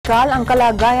kritikal ang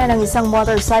kalagayan ng isang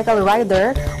motorcycle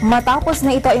rider matapos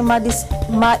na ito ay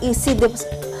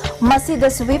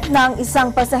masidesweep ng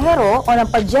isang pasahero o ng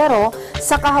Pajero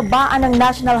sa kahabaan ng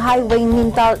National Highway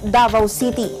Mintal, Davao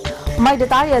City. May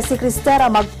detalye si Cristera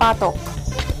Magpatok.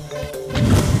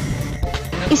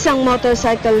 Isang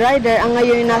motorcycle rider ang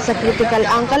ngayon nasa critical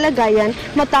ang kalagayan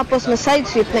matapos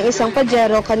ma-sidesweep ng isang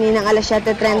Pajero kaninang alas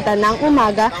 7:30 ng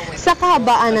umaga sa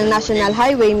kahabaan ng National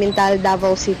Highway Mintal,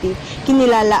 Davao City.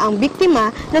 Kinilala ang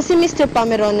biktima na si Mr.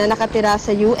 Pameron na nakatira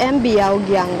sa Biao,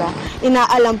 Gianga.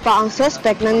 Inaalam pa ang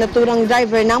suspect ng naturang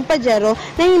driver ng Pajero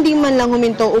na hindi man lang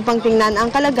huminto upang tingnan ang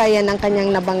kalagayan ng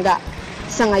kanyang nabangga.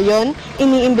 Sa ngayon,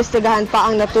 iniimbestigahan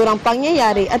pa ang naturang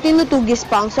pangyayari at tinutugis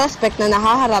pa ang suspect na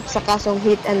nahaharap sa kasong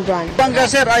hit and run. Bangga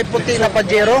sir ay puti na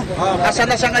Pajero. Asa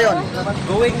na siya ngayon?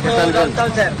 Going to downtown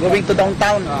sir. Going to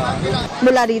downtown.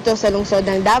 Mula rito sa lungsod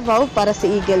ng Davao para sa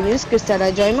Eagle News,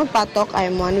 Cristera Joy Magpatok, I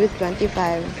am 1 with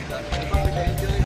 25.